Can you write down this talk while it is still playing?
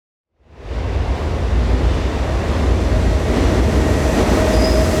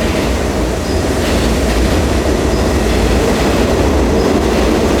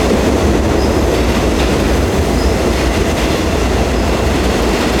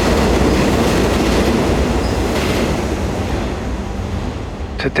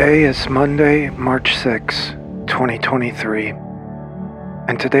Today is Monday, March 6, 2023,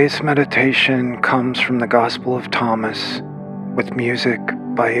 and today's meditation comes from the Gospel of Thomas with music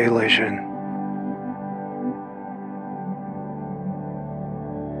by Elysian.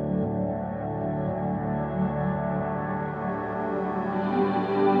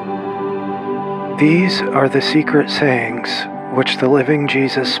 These are the secret sayings which the living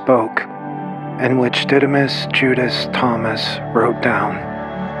Jesus spoke, and which Didymus Judas Thomas wrote down.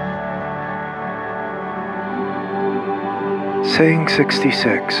 Saying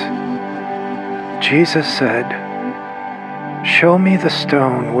 66. Jesus said, "Show me the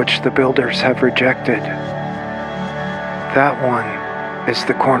stone which the builders have rejected. That one is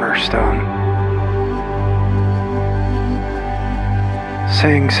the cornerstone."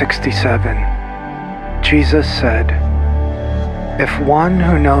 Saying 67. Jesus said, "If one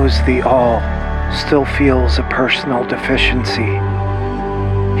who knows the all still feels a personal deficiency,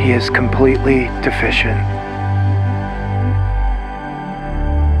 he is completely deficient."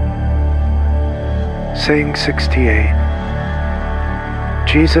 Saying 68.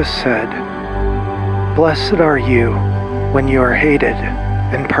 Jesus said, "Blessed are you when you are hated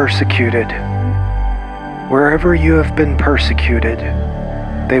and persecuted. Wherever you have been persecuted,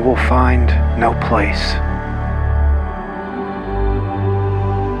 they will find no place."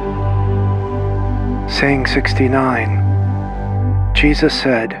 Saying 69. Jesus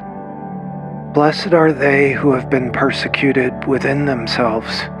said, "Blessed are they who have been persecuted within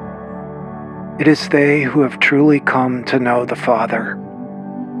themselves. It is they who have truly come to know the Father.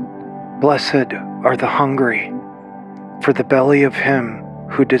 Blessed are the hungry, for the belly of him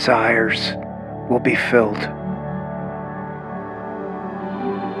who desires will be filled."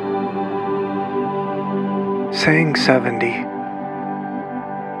 Saying 70.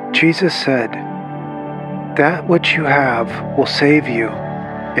 Jesus said, "That which you have will save you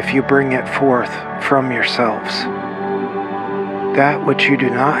if you bring it forth from yourselves. That which you do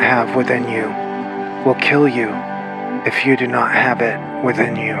not have within you will kill you if you do not have it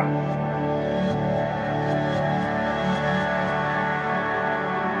within you."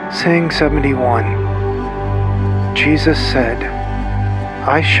 Saying 71. Jesus said,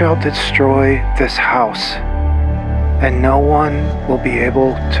 "I shall destroy this house, and no one will be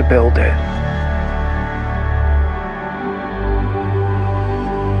able to build it."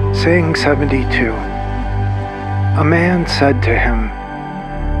 Saying 72. A man said to him,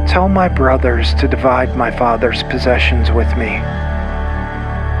 "Tell my brothers to divide my father's possessions with me."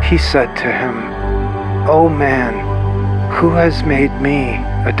 He said to him, "O man, who has made me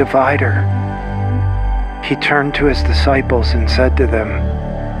a divider?" He turned to his disciples and said to them,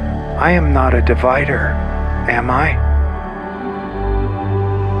 "I am not a divider, am I?"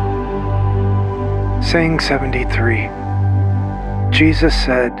 Saying 73. Jesus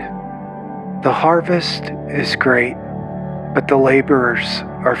said, "The harvest is great, but the laborers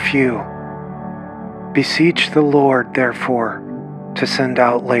are few. Beseech the Lord, therefore, to send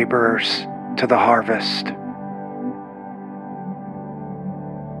out laborers to the harvest."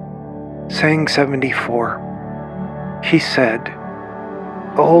 Saying 74. He said,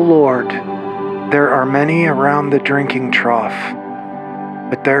 "O Lord, there are many around the drinking trough,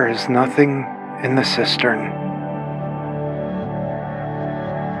 but there is nothing in the cistern."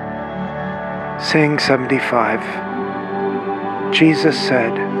 Saying 75. Jesus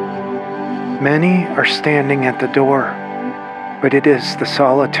said, "Many are standing at the door, but it is the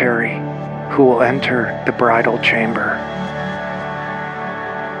solitary who will enter the bridal chamber."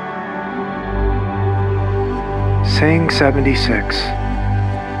 Saying 76.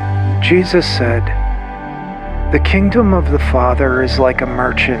 Jesus said, "The kingdom of the Father is like a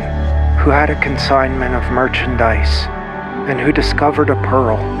merchant who had a consignment of merchandise and who discovered a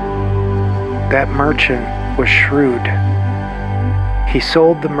pearl. That merchant was shrewd. He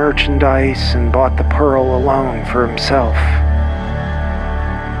sold the merchandise and bought the pearl alone for himself.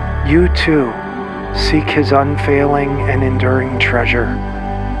 You too seek his unfailing and enduring treasure,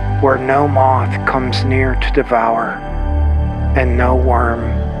 where no moth comes near to devour and no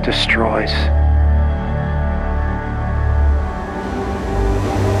worm destroys."